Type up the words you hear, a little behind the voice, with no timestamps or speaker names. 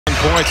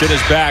points in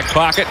his back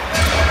pocket.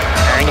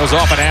 Angles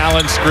off an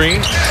Allen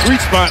screen.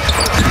 Sweet spot.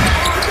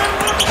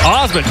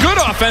 Osman, good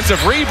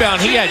offensive rebound.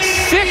 He had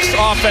 6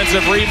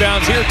 offensive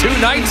rebounds here 2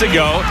 nights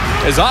ago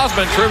as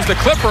Osman trims the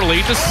Clipper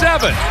lead to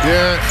 7.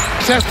 Yeah,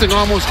 testing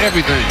almost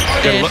everything.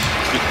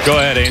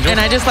 Go ahead, Angel. And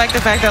I just like the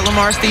fact that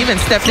Lamar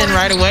Stevens stepped in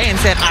right away and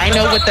said, I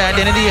know what the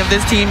identity of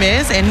this team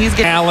is, and he's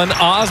getting... Allen,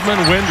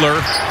 Osman, Windler,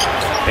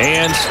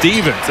 and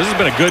Stevens. This has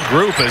been a good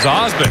group as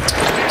Osman.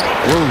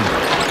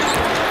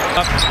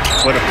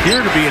 What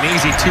appeared to be an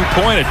easy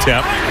 2-point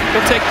attempt.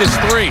 He'll take this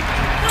 3.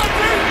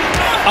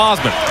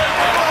 Osman.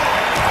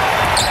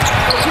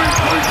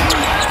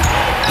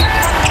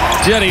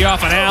 Cedi off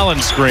an Allen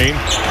screen.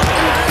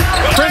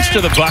 Prince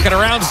to the bucket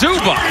around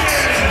Zubac.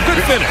 Good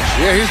finish.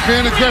 Yeah, he's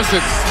being aggressive.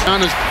 On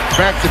his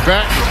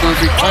back-to-back, it's going to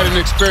be quite an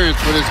experience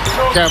for this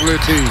Cavalier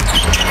team.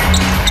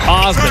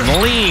 Osman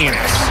leans.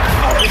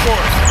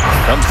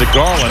 Comes to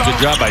Garland.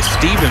 Good job by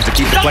Stevens to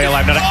keep the play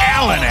alive. Now to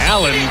Allen.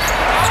 Allen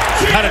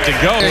got it to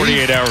go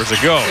 48 hours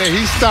ago. Yeah,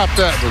 he stopped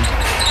that one.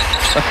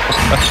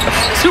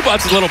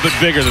 Zubac's a little bit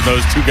bigger than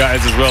those 2 guys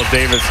as well,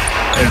 Davis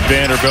and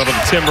Vanderbilt of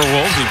the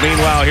Timberwolves. And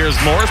meanwhile, here's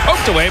Morris,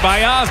 poked away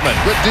by Osman.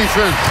 Good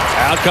defense.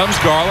 Out comes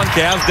Garland,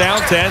 Cavs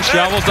down 10,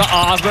 shovels to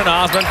Osman.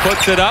 Osman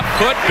puts it up,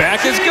 put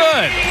back is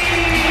good.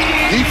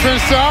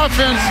 Defense to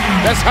offense,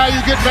 that's how you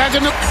get back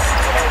in the...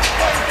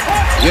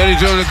 Yeah, he's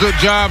doing a good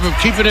job of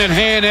keeping that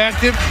hand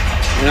active.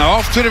 And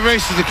off to the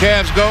races the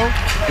Cavs go,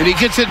 and he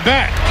gets it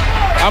back.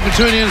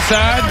 Opportunity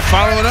inside,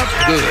 follow it up,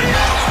 good.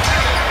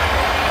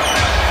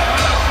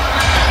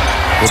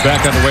 We're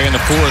back underway in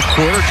the 4th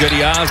quarter.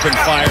 Cedi Osman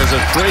fires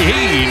a 3.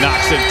 He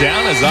knocks it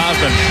down as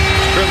Osman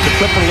trims the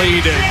Clipper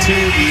lead to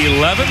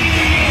 11.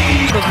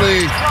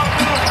 Probably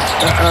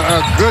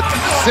a good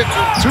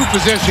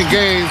 2-possession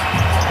game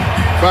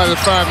by the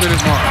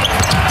 5-minute mark.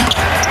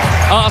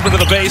 Osman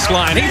to the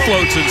baseline. He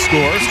floats and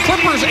scores.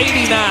 Clippers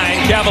 89,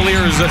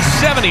 Cavaliers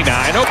 79.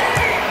 Oh.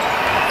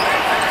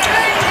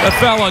 That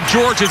foul on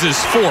George is his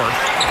 4th.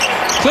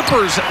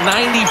 Clippers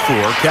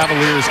 94,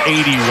 Cavaliers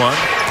 81.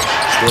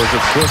 George,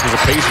 of course, was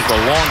a Pacer for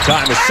a long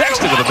time. Is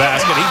Sexton to the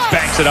basket. He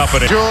banks it up.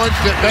 And George,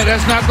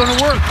 that's not going to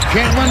work.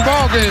 Can't win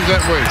ball games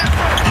that way.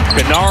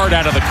 Kennard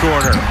out of the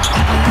corner.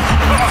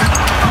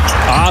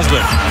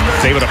 Osman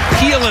is able to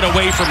peel it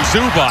away from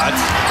Zubac.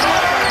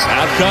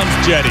 Out comes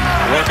Cedi.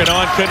 Working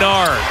on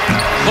Kennard.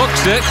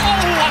 Hooks it.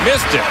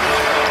 Missed it.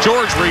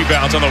 George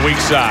rebounds on the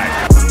weak side.